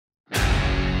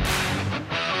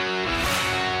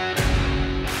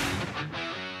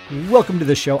Welcome to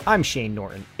the show. I'm Shane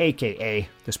Norton, aka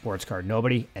the Sports Card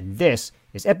Nobody, and this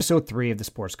is episode 3 of the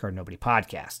Sports Card Nobody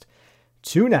podcast.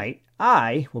 Tonight,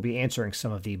 I will be answering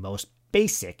some of the most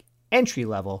basic,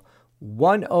 entry-level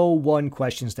 101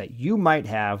 questions that you might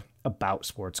have about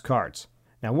sports cards.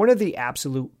 Now, one of the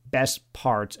absolute best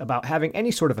parts about having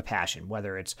any sort of a passion,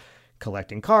 whether it's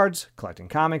collecting cards, collecting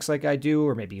comics like I do,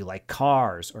 or maybe you like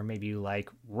cars, or maybe you like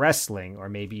wrestling, or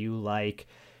maybe you like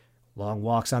long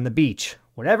walks on the beach,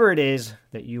 whatever it is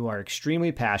that you are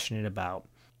extremely passionate about,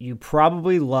 you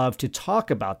probably love to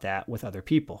talk about that with other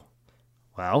people.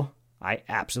 Well, I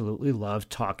absolutely love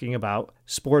talking about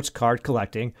sports card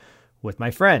collecting with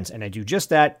my friends, and I do just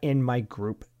that in my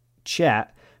group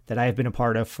chat that I have been a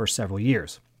part of for several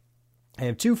years. I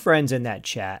have 2 friends in that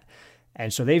chat,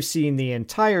 and so they've seen the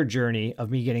entire journey of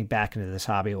me getting back into this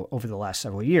hobby over the last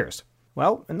several years.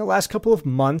 Well, in the last couple of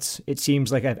months, it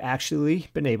seems like I've actually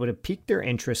been able to pique their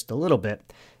interest a little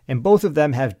bit, and both of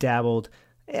them have dabbled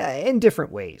in different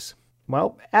ways.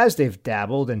 Well, as they've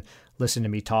dabbled and listened to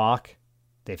me talk,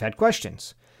 they've had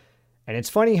questions. And it's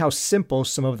funny how simple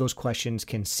some of those questions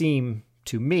can seem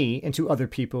to me and to other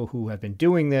people who have been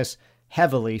doing this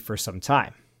heavily for some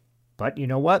time. But you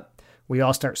know what? We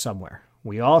all start somewhere.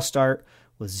 We all start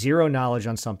with zero knowledge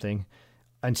on something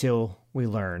until we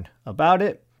learn about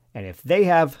it. And if they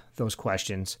have those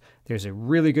questions, there's a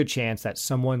really good chance that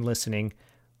someone listening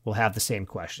will have the same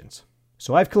questions.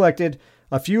 So I've collected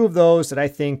a few of those that I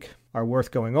think are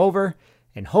worth going over,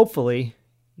 and hopefully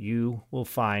you will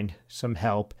find some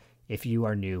help if you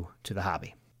are new to the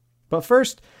hobby. But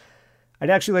first, I'd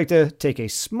actually like to take a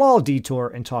small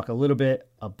detour and talk a little bit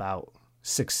about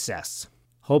success.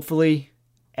 Hopefully,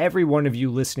 every one of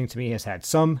you listening to me has had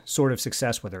some sort of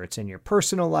success, whether it's in your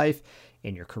personal life,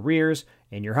 in your careers,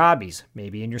 in your hobbies,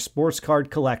 maybe in your sports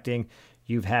card collecting,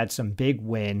 you've had some big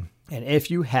win. And if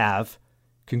you have,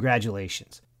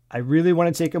 congratulations. I really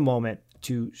want to take a moment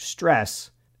to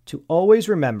stress to always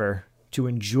remember to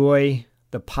enjoy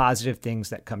the positive things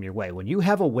that come your way. When you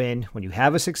have a win, when you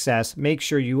have a success, make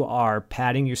sure you are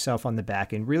patting yourself on the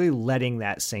back and really letting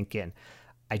that sink in.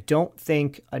 I don't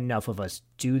think enough of us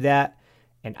do that,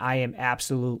 and I am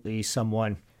absolutely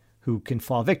someone who can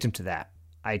fall victim to that.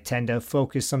 I tend to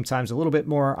focus sometimes a little bit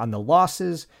more on the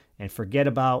losses and forget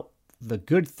about the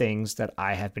good things that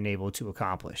I have been able to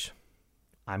accomplish.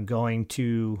 I'm going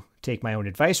to take my own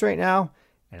advice right now,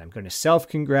 and I'm going to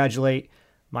self-congratulate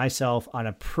myself on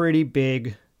a pretty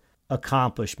big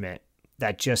accomplishment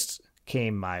that just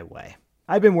came my way.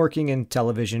 I've been working in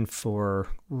television for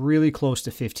really close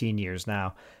to 15 years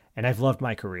now, and I've loved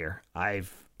my career.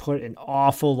 I've put an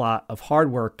awful lot of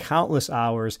hard work, countless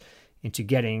hours into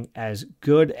getting as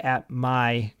good at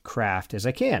my craft as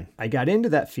I can. I got into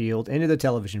that field, into the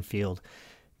television field,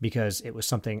 because it was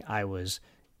something I was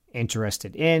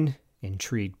interested in,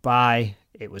 intrigued by.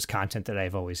 It was content that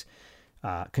I've always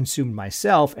consumed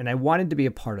myself, and I wanted to be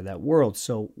a part of that world.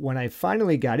 So when I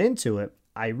finally got into it,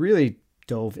 I really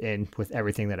dove in with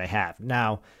everything that I have.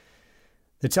 Now,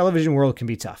 the television world can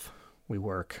be tough. We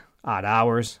work odd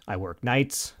hours. I work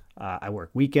nights. I work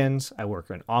weekends. I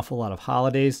work an awful lot of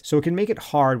holidays. So it can make it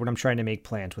hard when I'm trying to make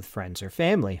plans with friends or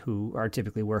family who are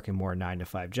typically working more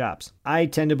 9-to-5 jobs. I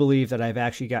tend to believe that I've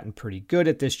actually gotten pretty good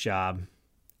at this job.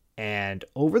 And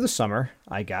over the summer,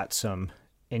 I got some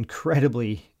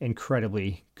incredibly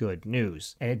good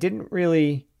news. And it didn't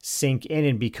really sink in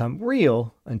and become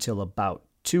real until about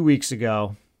 2 weeks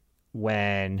ago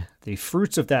when the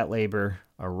fruits of that labor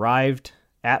arrived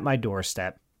at my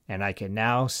doorstep. And I can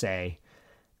now say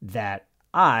that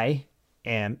I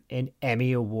am an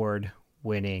Emmy Award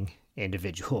winning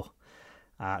individual.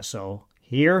 So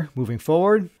here, moving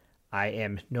forward, I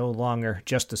am no longer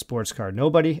just a sports card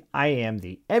nobody. I am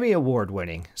the Emmy Award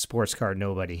winning sports card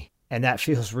nobody. And that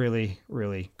feels really,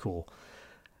 really cool.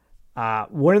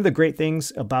 One of the great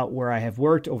things about where I have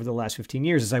worked over the last 15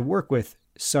 years is I work with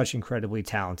such incredibly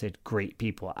talented, great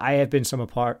people. I have been a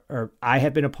part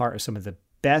of some of the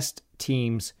best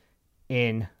teams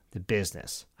in the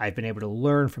business. I've been able to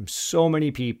learn from so many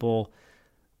people,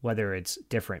 whether it's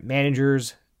different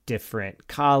managers, different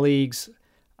colleagues.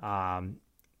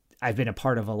 I've been a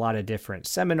part of a lot of different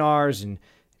seminars and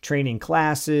training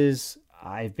classes.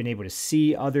 I've been able to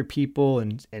see other people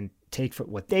and take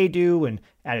what they do and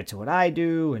add it to what I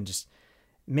do. And just,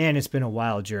 man, it's been a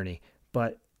wild journey.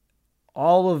 But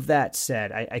all of that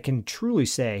said, I can truly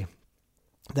say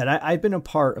that I've been a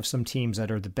part of some teams that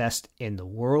are the best in the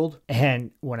world.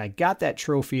 And when I got that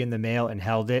trophy in the mail and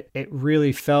held it, it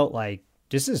really felt like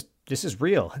this is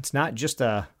real. It's not just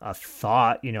a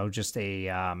thought, just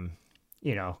a,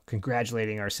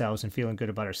 congratulating ourselves and feeling good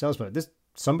about ourselves, but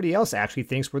somebody else actually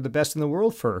thinks we're the best in the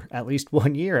world for at least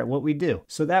 1 year at what we do.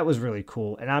 So that was really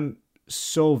cool. And I'm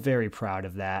so very proud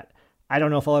of that. I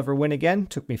don't know if I'll ever win again. It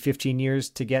took me 15 years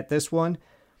to get this one,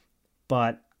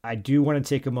 but I do want to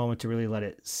take a moment to really let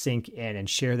it sink in and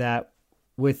share that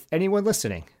with anyone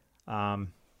listening.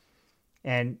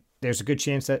 And there's a good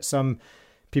chance that some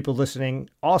people listening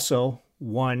also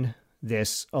won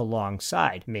this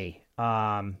alongside me,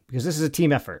 because this is a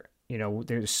team effort. You know,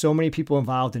 there's so many people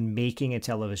involved in making a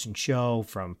television show,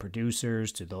 from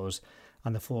producers to those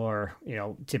on the floor. You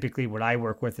know, typically what I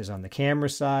work with is on the camera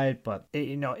side, but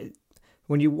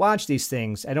when you watch these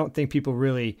things, I don't think people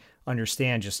really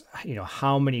understand just,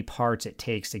 how many parts it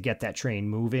takes to get that train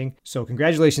moving. So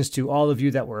congratulations to all of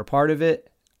you that were a part of it.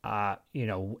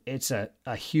 It's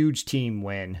a huge team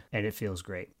win, and it feels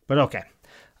great. But okay,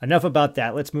 enough about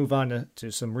that. Let's move on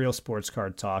to some real sports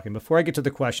card talk. And before I get to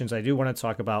the questions, I do want to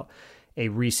talk about a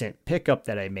recent pickup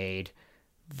that I made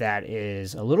that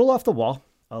is a little off the wall,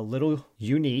 a little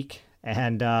unique,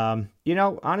 and,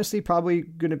 honestly, probably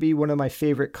going to be one of my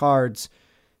favorite cards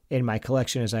in my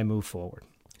collection as I move forward.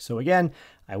 So again,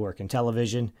 I work in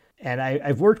television, and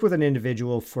I've worked with an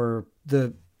individual for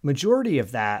the majority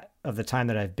of the time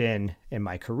that I've been in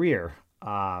my career.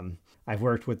 I've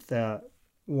worked with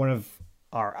one of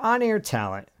our on-air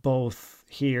talent, both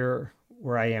here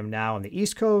where I am now on the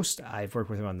East Coast. I've worked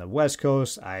with him on the West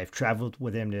Coast. I've traveled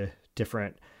with him to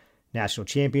different national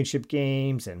championship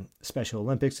games and Special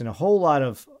Olympics and a whole lot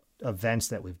of events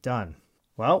that we've done.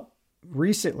 Well,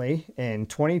 recently in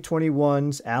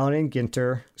 2021's Allen and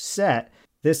Ginter set,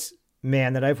 this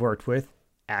man that I've worked with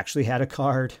actually had a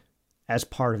card as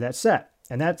part of that set.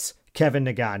 And that's Kevin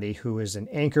Negandhi, who is an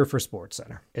anchor for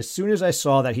SportsCenter. As soon as I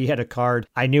saw that he had a card,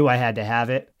 I knew I had to have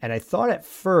it. And I thought at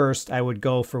first I would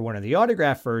go for one of the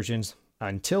autograph versions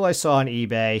until I saw on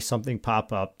eBay something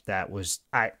pop up that was,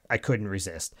 I couldn't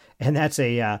resist. And that's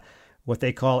what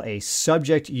they call a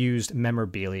subject used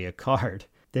memorabilia card.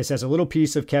 This has a little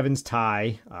piece of Kevin's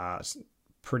tie,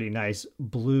 pretty nice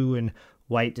blue and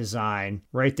white design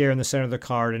right there in the center of the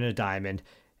card in a diamond,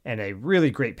 and a really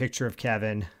great picture of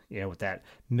Kevin, with that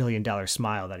 $1 million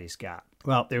smile that he's got.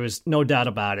 Well, there was no doubt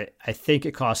about it. I think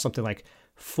it cost something like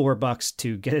 $4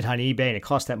 to get it on eBay, and it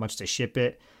cost that much to ship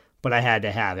it, but I had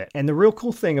to have it. And the real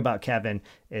cool thing about Kevin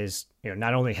is,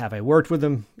 not only have I worked with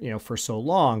him, for so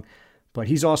long, but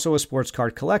he's also a sports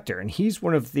card collector, and he's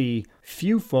one of the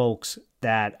few folks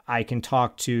that I can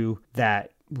talk to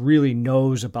that really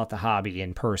knows about the hobby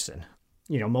in person.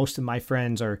 Most of my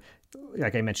friends are,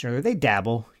 like I mentioned earlier, they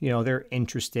dabble, they're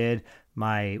interested.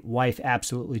 My wife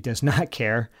absolutely does not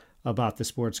care about the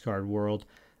sports card world.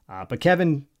 But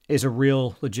Kevin is a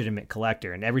real legitimate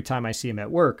collector. And every time I see him at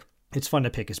work, it's fun to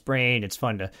pick his brain. It's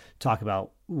fun to talk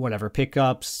about whatever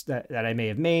pickups that I may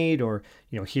have made, or,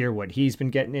 hear what he's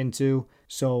been getting into.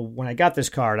 So when I got this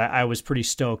card, I was pretty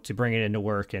stoked to bring it into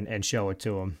work and show it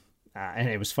to him. And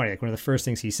it was funny. Like, one of the first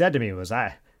things he said to me was,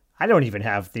 I don't even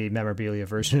have the memorabilia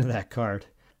version of that card.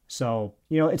 So,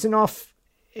 it's an off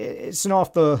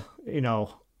the,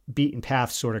 beaten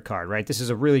path sort of card, right? This is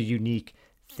a really unique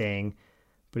thing.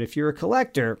 But if you're a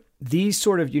collector, these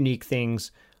sort of unique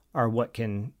things are what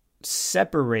can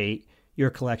separate your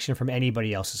collection from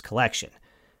anybody else's collection.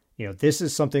 This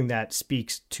is something that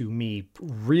speaks to me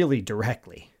really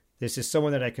directly. This is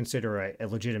someone that I consider a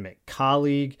legitimate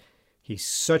colleague. He's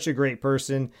such a great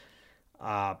person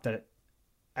that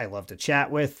I love to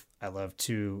chat with. I love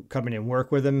to come in and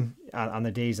work with him on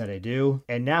the days that I do.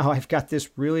 And now I've got this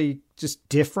really just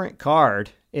different card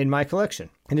in my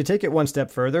collection. And to take it one step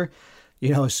further,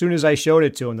 as soon as I showed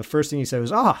it to him, the first thing he said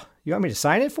was, you want me to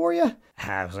sign it for you?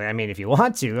 I was like, if you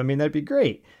want to, that'd be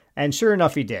great. And sure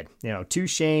enough, he did. To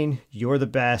Shane, you're the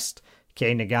best.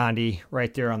 K. Negandhi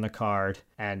right there on the card.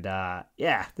 And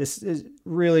this is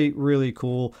really, really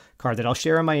cool card that I'll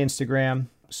share on my Instagram.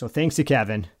 So thanks to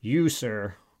Kevin. You,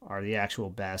 sir, are the actual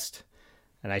best.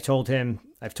 And I've told him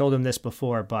this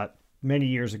before, but many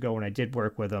years ago when I did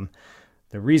work with him,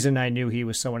 the reason I knew he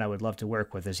was someone I would love to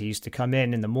work with is he used to come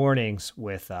in the mornings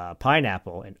with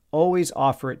pineapple and always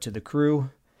offer it to the crew.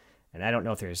 And I don't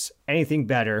know if there's anything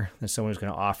better than someone who's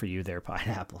going to offer you their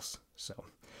pineapples. So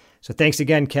thanks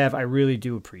again, Kev. I really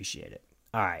do appreciate it.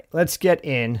 All right, let's get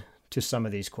into some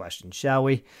of these questions, shall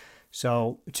we?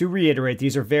 So to reiterate,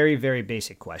 these are very, very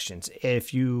basic questions.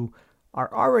 If you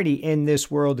are already in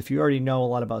this world, if you already know a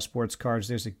lot about sports cards,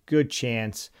 there's a good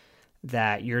chance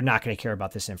that you're not going to care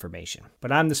about this information.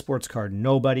 But I'm the sports card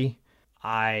nobody.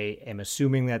 I am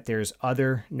assuming that there's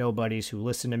other nobodies who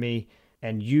listen to me,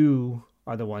 and you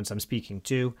are the ones I'm speaking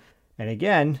to. And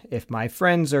again, if my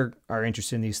friends are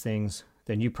interested in these things,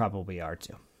 then you probably are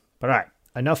too. But all right,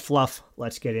 enough fluff.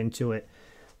 Let's get into it.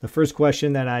 The first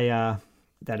question that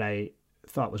I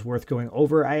thought was worth going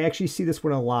over, I actually see this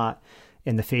one a lot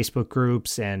in the Facebook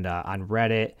groups and on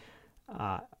Reddit.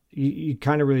 You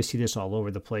kind of really see this all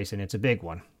over the place, and it's a big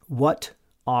one. What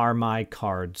are my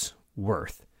cards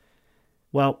worth?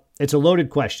 Well, it's a loaded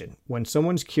question. When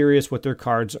someone's curious what their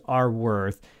cards are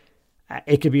worth,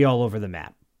 it could be all over the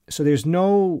map. So there's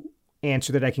no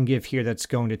answer that I can give here that's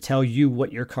going to tell you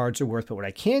what your cards are worth, but what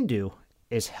I can do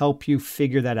is help you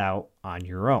figure that out on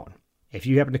your own. If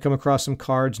you happen to come across some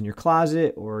cards in your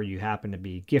closet, or you happen to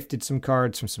be gifted some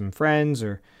cards from some friends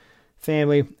or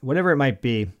family, whatever it might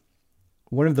be,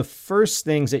 one of the first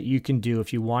things that you can do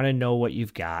if you want to know what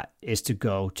you've got is to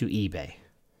go to eBay.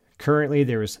 Currently,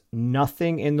 there is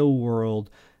nothing in the world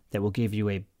that will give you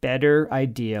a better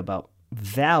idea about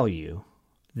value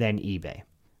than eBay.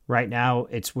 Right now,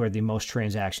 it's where the most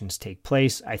transactions take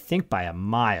place, I think by a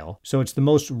mile. So it's the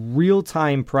most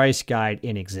real-time price guide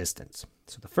in existence.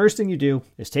 So the first thing you do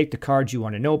is take the cards you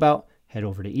want to know about, head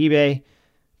over to eBay,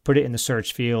 put it in the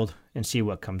search field, and see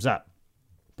what comes up.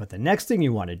 But the next thing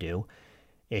you want to do,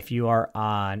 if you are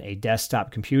on a desktop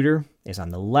computer, is on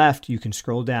the left, you can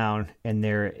scroll down and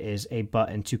there is a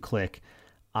button to click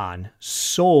on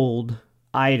sold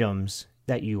items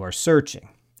that you are searching.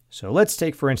 So let's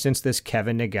take, for instance, this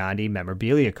Kevin Negandhi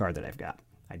memorabilia card that I've got.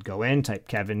 I'd go in, type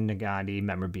Kevin Negandhi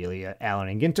memorabilia, Allen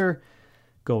and Ginter,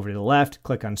 go over to the left,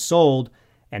 click on sold,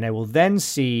 and I will then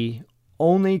see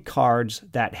only cards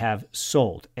that have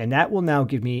sold. And that will now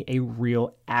give me a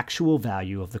real actual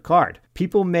value of the card.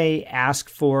 People may ask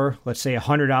for, let's say,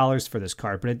 $100 for this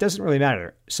card, but it doesn't really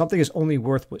matter. Something is only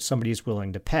worth what somebody is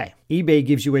willing to pay. eBay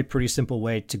gives you a pretty simple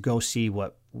way to go see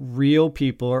what real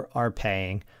people are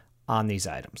paying on these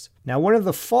items. Now, one of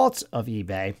the faults of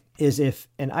eBay is if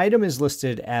an item is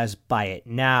listed as buy it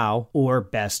now or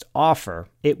best offer,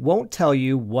 it won't tell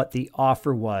you what the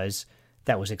offer was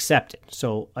that was accepted.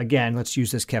 So again, let's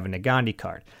use this Kevin Negandhi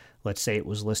card. Let's say it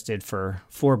was listed for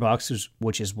 $4,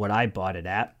 which is what I bought it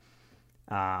at.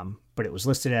 But it was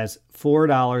listed as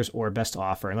 $4 or best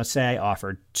offer. And let's say I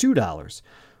offered $2.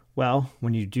 Well,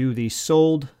 when you do the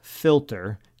sold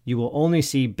filter, you will only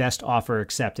see best offer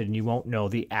accepted and you won't know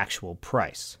the actual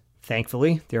price.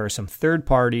 Thankfully, there are some third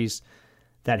parties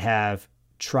that have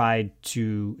tried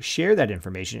to share that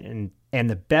information. And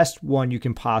the best one you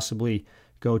can possibly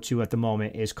go to at the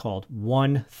moment is called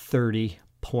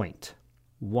 130point.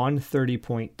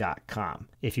 130point.com.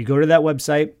 If you go to that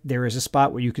website, there is a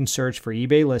spot where you can search for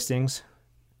eBay listings.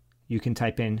 You can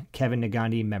type in Kevin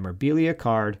Negandhi memorabilia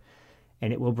card,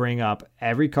 and it will bring up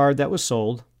every card that was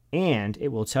sold, and it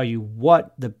will tell you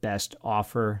what the best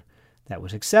offer that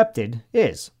was accepted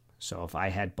is. So if I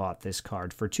had bought this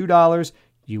card for $2,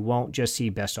 you won't just see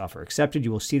best offer accepted.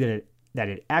 You will see that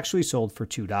it actually sold for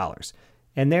 $2.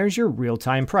 And there's your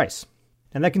real-time price.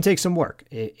 And that can take some work.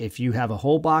 If you have a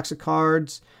whole box of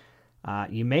cards,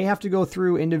 you may have to go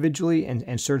through individually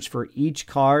and search for each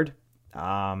card.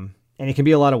 And it can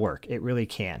be a lot of work. It really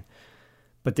can.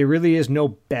 But there really is no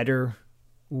better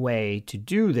way to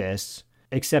do this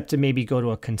except to maybe go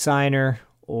to a consignor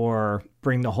or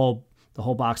bring the whole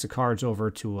box of cards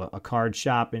over to a card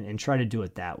shop and try to do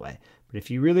it that way. But if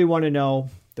you really want to know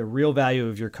the real value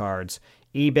of your cards,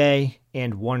 eBay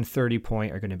and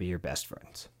 130point are going to be your best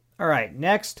friends. All right,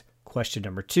 next, question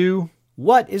number 2.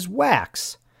 What is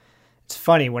wax? It's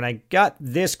funny, when I got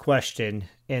this question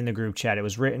in the group chat, it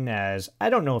was written as, I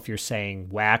don't know if you're saying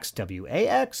wax,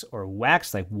 W-A-X, or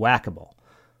wax like whackable.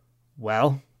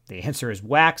 Well, the answer is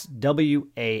wax,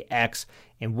 W-A-X,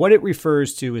 and what it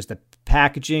refers to is the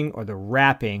packaging or the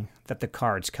wrapping that the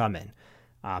cards come in.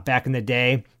 Back in the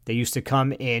day, they used to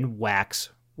come in wax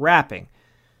wrapping.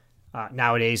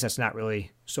 Nowadays, that's not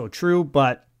really so true,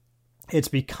 but it's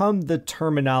become the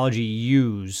terminology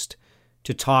used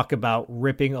to talk about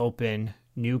ripping open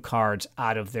new cards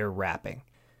out of their wrapping.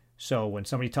 So when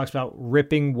somebody talks about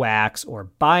ripping wax or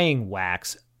buying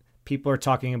wax, people are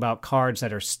talking about cards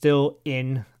that are still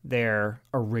in their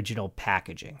original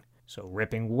packaging. So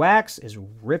ripping wax is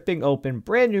ripping open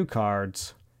brand new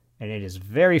cards, and it is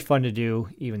very fun to do,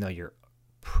 even though you're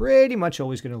pretty much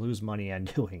always going to lose money on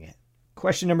doing it.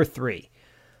 Question number 3.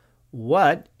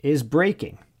 What is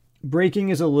breaking? Breaking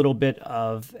is a little bit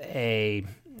of a,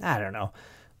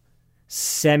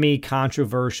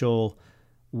 semi-controversial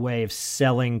way of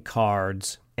selling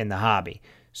cards in the hobby.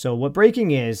 So what breaking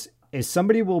is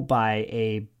somebody will buy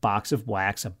a box of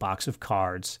wax, a box of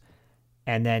cards,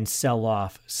 and then sell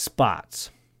off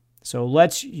spots. So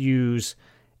let's use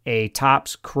a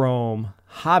Topps Chrome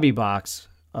hobby box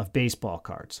of baseball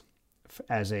cards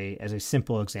as a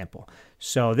simple example.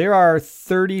 So there are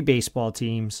 30 baseball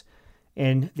teams,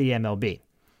 in the MLB.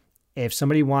 If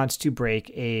somebody wants to break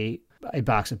a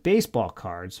box of baseball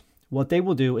cards, what they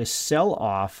will do is sell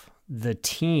off the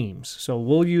teams. So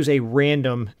we'll use a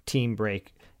random team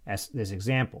break as this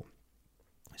example.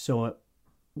 So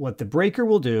what the breaker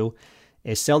will do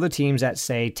is sell the teams at,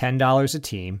 say, $10 a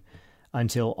team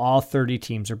until all 30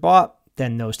 teams are bought.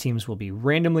 Then those teams will be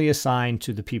randomly assigned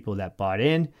to the people that bought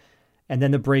in. And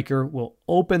then the breaker will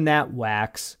open that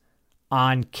wax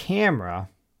on camera.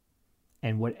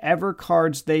 And whatever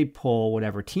cards they pull,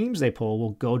 whatever teams they pull,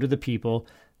 will go to the people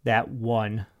that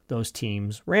won those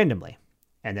teams randomly.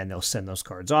 And then they'll send those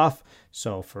cards off.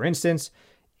 So, for instance,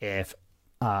 if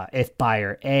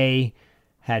buyer A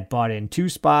had bought in 2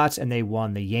 spots and they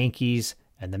won the Yankees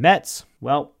and the Mets,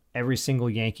 well, every single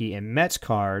Yankee and Mets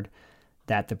card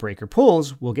that the breaker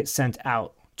pulls will get sent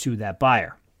out to that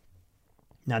buyer.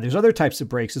 Now, there's other types of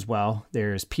breaks as well.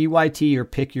 There's PYT, or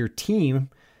pick your team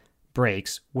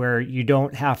breaks, where you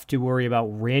don't have to worry about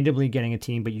randomly getting a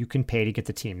team, but you can pay to get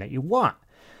the team that you want.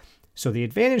 So the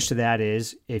advantage to that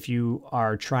is if you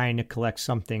are trying to collect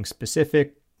something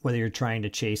specific, whether you're trying to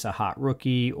chase a hot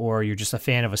rookie or you're just a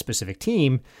fan of a specific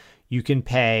team, you can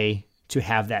pay to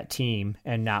have that team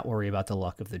and not worry about the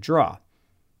luck of the draw.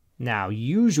 Now,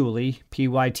 usually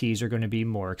PYTs are going to be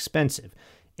more expensive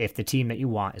if the team that you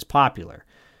want is popular.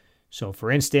 So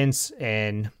for instance,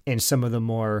 in some of the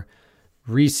more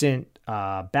recent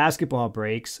basketball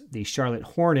breaks, the Charlotte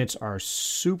Hornets are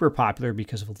super popular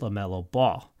because of LaMelo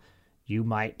Ball. You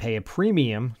might pay a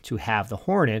premium to have the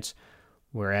Hornets,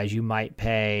 whereas you might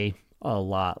pay a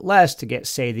lot less to get,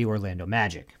 say, the Orlando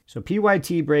Magic. So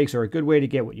PYT breaks are a good way to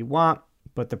get what you want,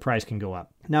 but the price can go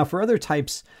up. Now, for other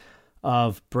types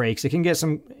of breaks, it can get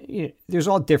some, there's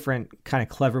all different kind of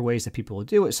clever ways that people will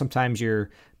do it. Sometimes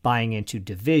you're buying into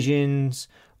divisions,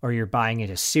 or you're buying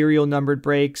into serial numbered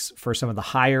breaks for some of the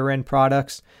higher end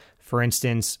products. For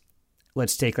instance,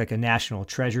 let's take like a National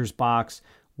Treasures box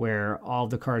where all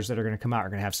the cards that are going to come out are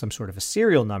going to have some sort of a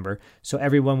serial number. So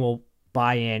everyone will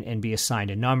buy in and be assigned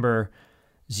a number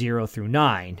 0 through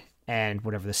 9. And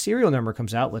whatever the serial number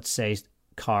comes out, let's say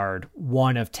card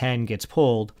 1 of 10 gets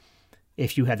pulled.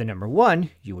 If you had the number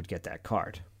 1, you would get that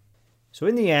card. So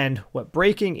in the end, what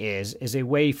breaking is a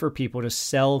way for people to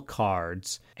sell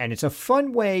cards. And it's a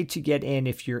fun way to get in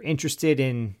if you're interested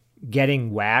in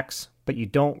getting wax, but you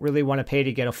don't really want to pay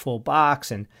to get a full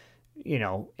box and,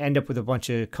 end up with a bunch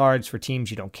of cards for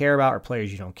teams you don't care about or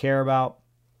players you don't care about.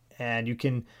 And you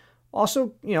can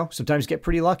also, sometimes get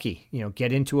pretty lucky,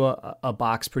 get into a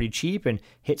box pretty cheap and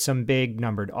hit some big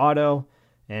numbered auto,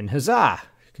 and huzzah,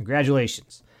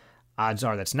 congratulations. Odds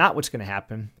are that's not what's going to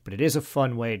happen, but it is a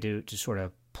fun way to sort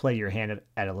of play your hand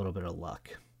at a little bit of luck.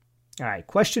 All right,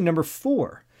 question number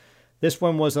 4. This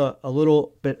one was a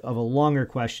little bit of a longer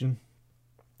question.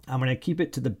 I'm going to keep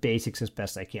it to the basics as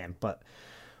best I can, but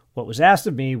what was asked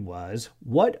of me was,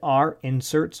 what are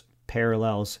inserts,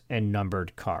 parallels, and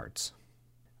numbered cards?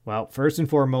 Well, first and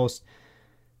foremost,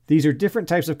 these are different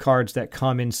types of cards that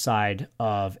come inside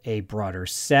of a broader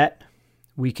set.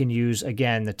 We can use,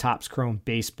 again, the Topps Chrome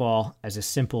Baseball as a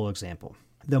simple example.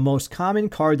 The most common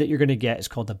card that you're going to get is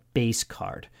called a base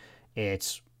card.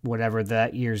 It's whatever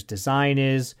that year's design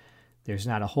is. There's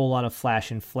not a whole lot of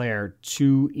flash and flare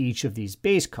to each of these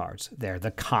base cards. They're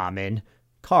the common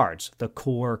cards, the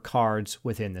core cards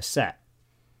within the set.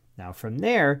 Now from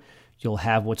there, you'll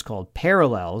have what's called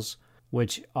parallels,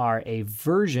 which are a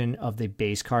version of the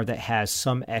base card that has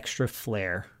some extra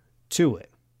flair to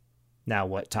it. Now,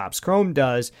 what Topps Chrome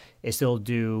does is they'll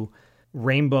do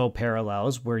rainbow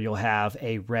parallels where you'll have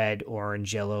a red,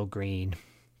 orange, yellow, green,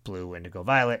 blue, indigo,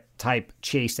 violet type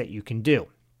chase that you can do.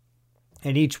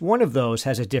 And each one of those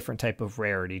has a different type of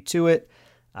rarity to it.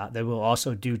 They will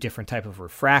also do different type of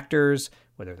refractors,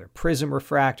 whether they're prism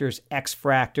refractors,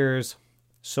 X-fractors,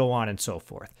 so on and so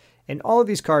forth. And all of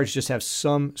these cards just have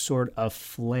some sort of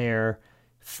flair,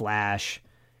 flash,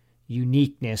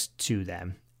 uniqueness to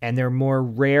them. And they're more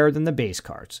rare than the base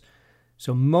cards.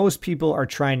 So most people are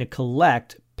trying to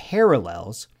collect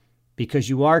parallels because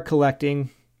you are collecting,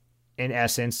 in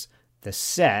essence, the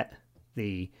set,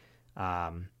 the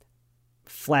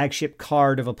flagship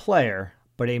card of a player,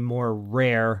 but a more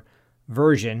rare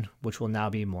version, which will now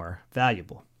be more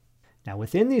valuable. Now,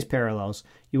 within these parallels,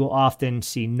 you will often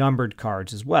see numbered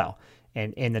cards as well.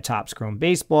 And in the Topps Chrome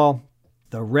Baseball,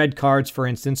 the red cards, for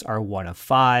instance, are 1 of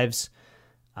 5s.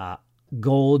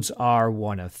 Golds are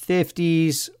 1 of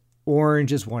 50s.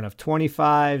 Orange is 1 of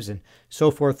 25s, and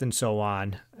so forth and so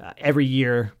on. Every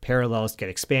year, parallels get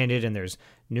expanded, and there's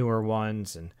newer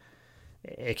ones, and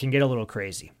it can get a little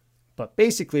crazy. But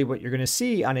basically, what you're going to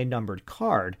see on a numbered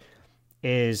card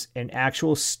is an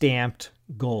actual stamped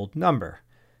gold number.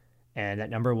 And that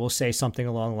number will say something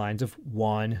along the lines of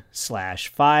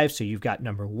 1/5. So you've got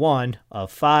number 1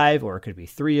 of 5, or it could be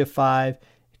 3 of 5.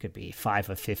 It could be 5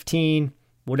 of 15,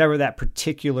 whatever that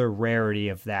particular rarity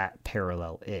of that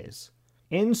parallel is.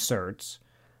 Inserts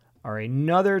are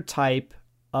another type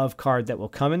of card that will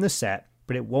come in the set,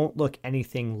 but it won't look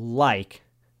anything like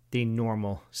the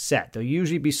normal set. There'll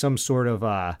usually be some sort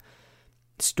of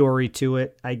story to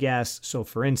it, I guess. So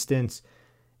for instance,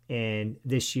 in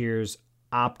this year's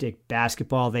Optic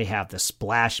basketball, they have the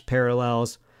splash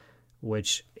parallels,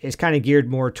 which is kind of geared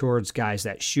more towards guys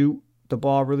that shoot the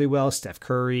ball really well. Steph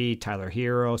Curry, Tyler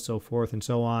Hero, so forth and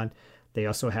so on. They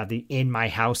also have the In My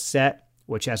House set,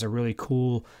 which has a really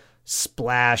cool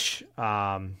splash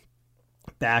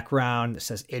background that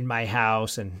says In My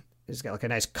House, and it's got like a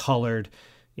nice colored,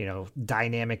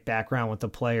 dynamic background with the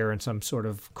player in some sort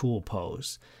of cool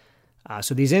pose.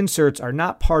 So these inserts are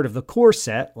not part of the core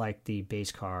set like the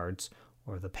base cards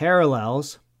or the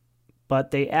parallels, but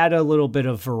they add a little bit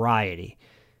of variety.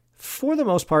 For the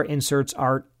most part, inserts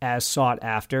aren't as sought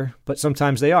after, but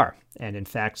sometimes they are. And in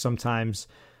fact, sometimes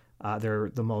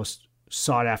they're the most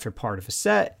sought after part of a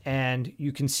set. And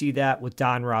you can see that with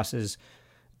Donruss's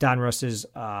Downtowns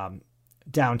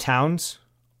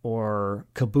or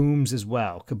Kabooms as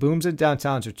well. Kabooms and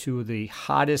Downtowns are two of the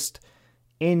hottest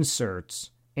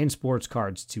inserts in sports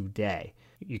cards today.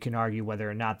 You can argue whether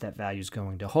or not that value is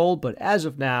going to hold, but as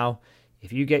of now,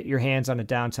 if you get your hands on a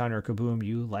Downtown or a Kaboom,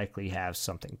 you likely have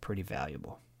something pretty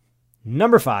valuable.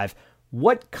 Number 5,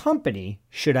 what company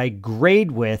should I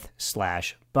grade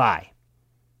with/buy?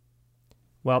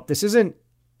 Well, this isn't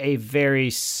a very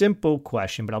simple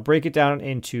question, but I'll break it down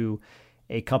into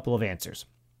a couple of answers.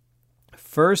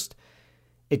 First,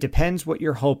 it depends what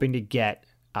you're hoping to get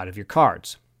out of your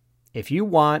cards. If you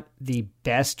want the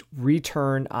best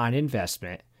return on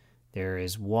investment, there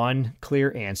is one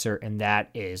clear answer, and that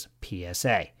is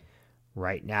PSA.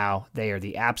 Right now, they are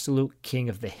the absolute king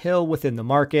of the hill within the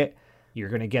market. You're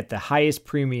going to get the highest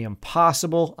premium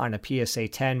possible on a PSA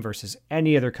 10 versus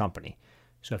any other company.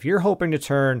 So if you're hoping to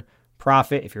turn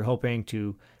profit, if you're hoping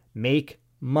to make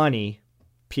money,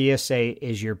 PSA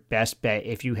is your best bet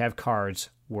if you have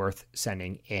cards worth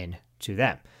sending in to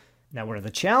them. Now, one of the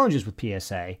challenges with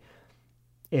PSA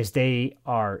is they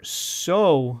are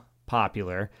so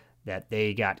popular that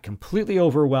they got completely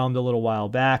overwhelmed a little while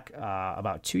back,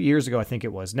 about 2 years ago, I think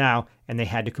it was now, and they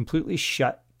had to completely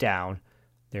shut down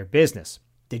their business.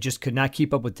 They just could not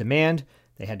keep up with demand.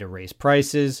 They had to raise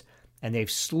prices, and they've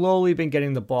slowly been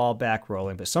getting the ball back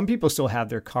rolling, but some people still have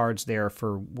their cards there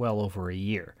for well over a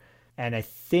year. And I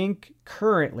think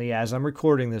currently, as I'm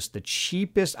recording this, the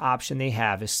cheapest option they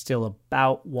have is still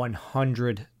about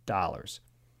 $100.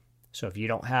 So if you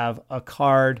don't have a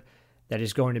card that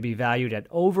is going to be valued at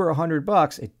over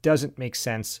 $100, it doesn't make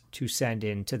sense to send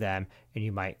in to them, and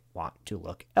you might want to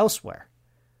look elsewhere.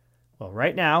 Well,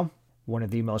 right now, one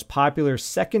of the most popular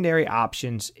secondary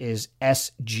options is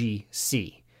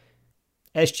SGC.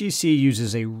 SGC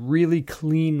uses a really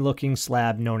clean-looking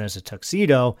slab known as a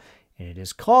tuxedo, and it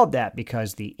is called that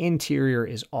because the interior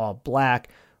is all black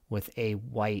with a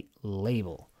white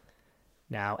label.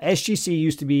 Now, SGC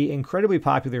used to be incredibly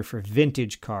popular for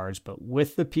vintage cards, but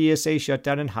with the PSA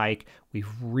shutdown and hike, we've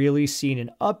really seen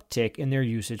an uptick in their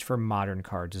usage for modern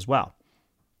cards as well.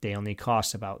 They only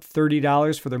cost about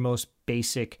 $30 for their most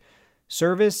basic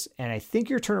service, and I think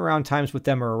your turnaround times with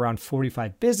them are around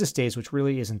 45 business days, which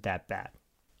really isn't that bad.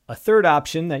 A third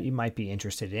option that you might be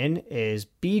interested in is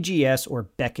BGS or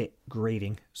Beckett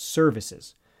Grading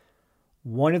Services.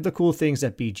 One of the cool things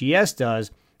that BGS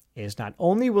does is not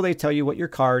only will they tell you what your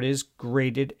card is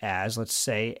graded as, let's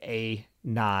say a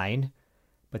 9,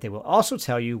 but they will also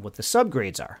tell you what the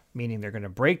subgrades are, meaning they're going to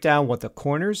break down what the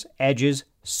corners, edges,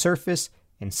 surface,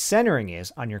 and centering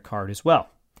is on your card as well.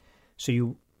 So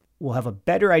you will have a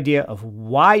better idea of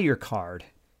why your card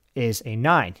is a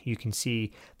 9. You can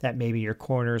see that maybe your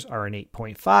corners are an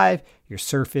 8.5, your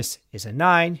surface is a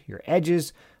 9, your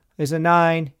edges is a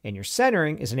 9, and your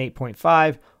centering is an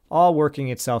 8.5, all working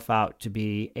itself out to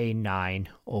be a 9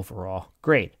 overall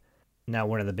grade. Now,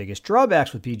 one of the biggest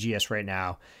drawbacks with BGS right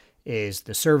now is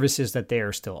the services that they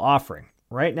are still offering.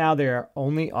 Right now, they are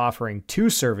only offering 2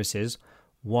 services.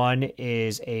 One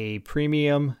is a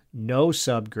premium no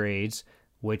subgrades,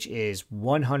 which is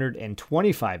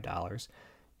 $125.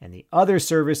 And the other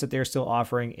service that they're still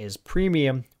offering is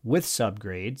premium with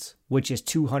subgrades, which is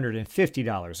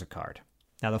 $250 a card.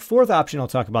 Now, the fourth option I'll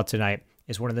talk about tonight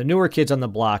is one of the newer kids on the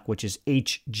block, which is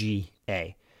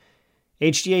HGA.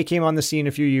 HGA came on the scene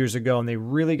a few years ago, and they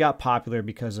really got popular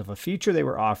because of a feature they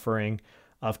were offering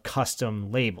of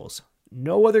custom labels.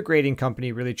 no other grading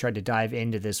company really tried to dive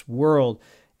into this world,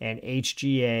 and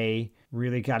HGA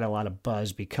really got a lot of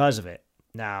buzz because of it.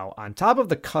 Now, on top of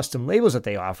the custom labels that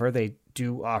they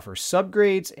do offer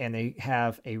subgrades, and they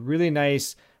have a really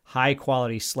nice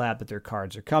high-quality slab that their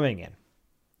cards are coming in.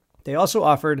 They also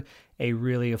offered a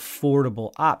really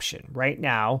affordable option. Right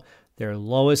now, their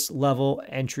lowest level,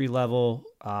 entry-level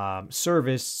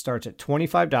service starts at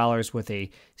 $25 with a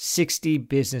 60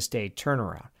 business day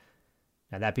turnaround.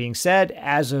 Now, that being said,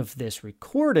 as of this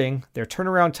recording, their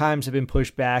turnaround times have been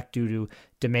pushed back due to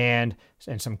demand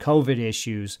and some COVID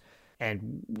issues.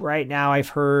 And right now I've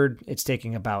heard it's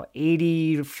taking about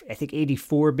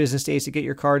 84 business days to get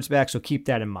your cards back. So keep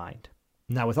that in mind.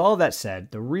 Now, with all of that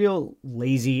said, the real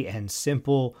lazy and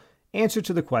simple answer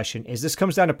to the question is this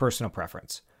comes down to personal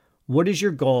preference. What is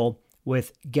your goal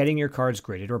with getting your cards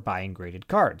graded or buying graded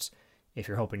cards? If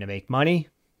you're hoping to make money,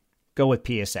 go with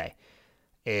PSA.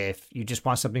 If you just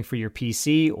want something for your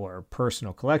PC or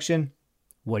personal collection,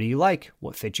 what do you like?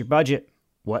 What fits your budget?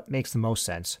 What makes the most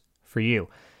sense for you?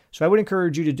 So I would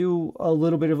encourage you to do a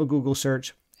little bit of a Google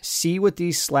search, see what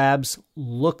these slabs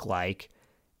look like,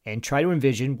 and try to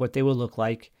envision what they will look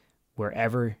like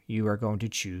wherever you are going to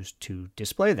choose to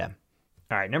display them.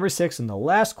 All right, number 6, and the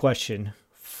last question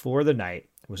for the night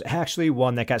was actually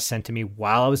one that got sent to me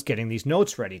while I was getting these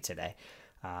notes ready today.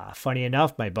 Funny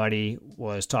enough, my buddy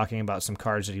was talking about some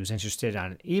cards that he was interested in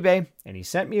on eBay, and he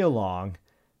sent me along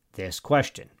this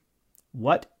question.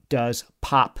 What does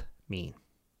POP mean?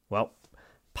 Well,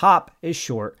 POP is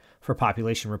short for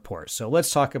population report. So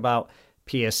let's talk about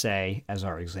PSA as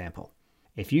our example.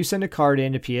 If you send a card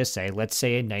into PSA, let's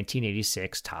say a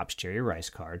 1986 Topps Jerry Rice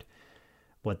card,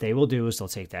 what they will do is they'll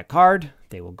take that card,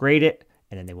 they will grade it,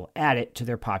 and then they will add it to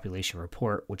their population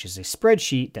report, which is a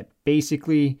spreadsheet that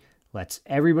basically lets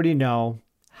everybody know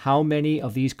how many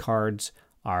of these cards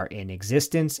are in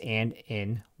existence and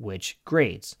in which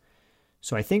grades.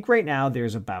 So I think right now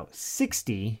there's about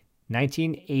 60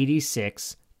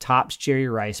 1986 Topps Jerry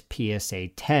Rice PSA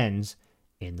 10s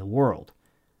in the world.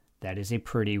 That is a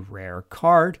pretty rare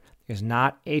card. There's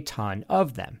not a ton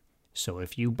of them. So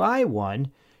if you buy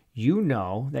one, you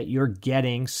know that you're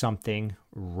getting something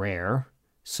rare,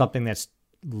 something that's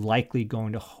likely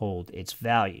going to hold its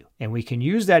value. And we can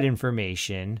use that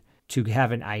information to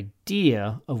have an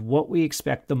idea of what we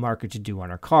expect the market to do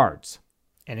on our cards.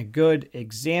 And a good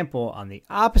example on the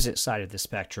opposite side of the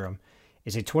spectrum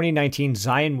is a 2019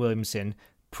 Zion Williamson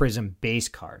Prism base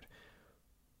card.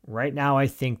 Right now, I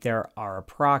think there are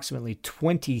approximately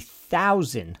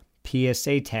 20,000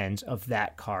 PSA 10s of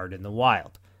that card in the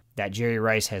wild. That Jerry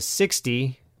Rice has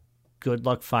 60. Good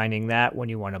luck finding that when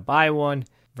you want to buy one.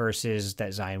 Versus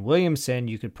that Zion Williamson,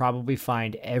 you could probably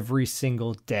find every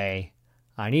single day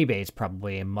on eBay. It's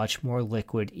probably a much more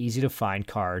liquid, easy to find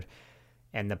card.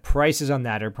 And the prices on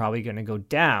that are probably going to go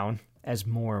down as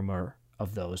more and more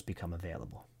of those become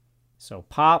available. So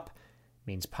POP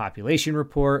means population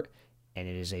report, and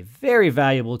it is a very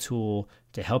valuable tool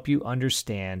to help you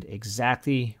understand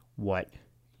exactly what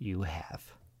you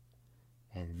have.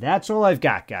 And that's all I've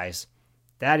got, guys.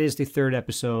 That is the 3rd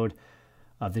episode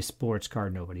of the Sports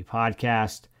Card Nobody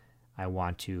podcast. I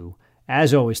want to,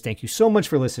 as always, thank you so much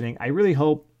for listening. I really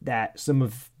hope that some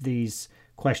of these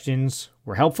questions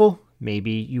were helpful.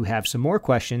 Maybe you have some more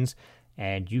questions,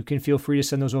 and you can feel free to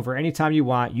send those over anytime you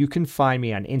want. You can find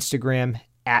me on Instagram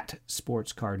at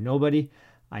Sports Card Nobody.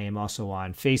 I am also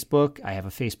on Facebook. I have a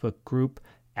Facebook group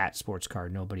at Sports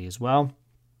Card Nobody as well.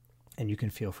 And you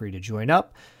can feel free to join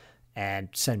up and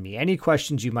send me any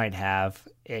questions you might have.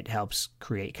 It helps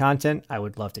create content. I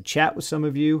would love to chat with some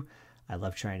of you. I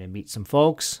love trying to meet some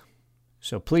folks.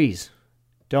 So please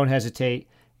don't hesitate.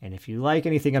 And if you like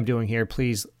anything I'm doing here,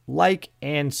 please like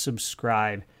and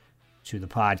subscribe to the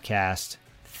podcast.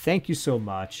 Thank you so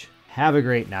much. Have a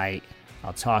great night.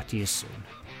 I'll talk to you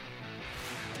soon.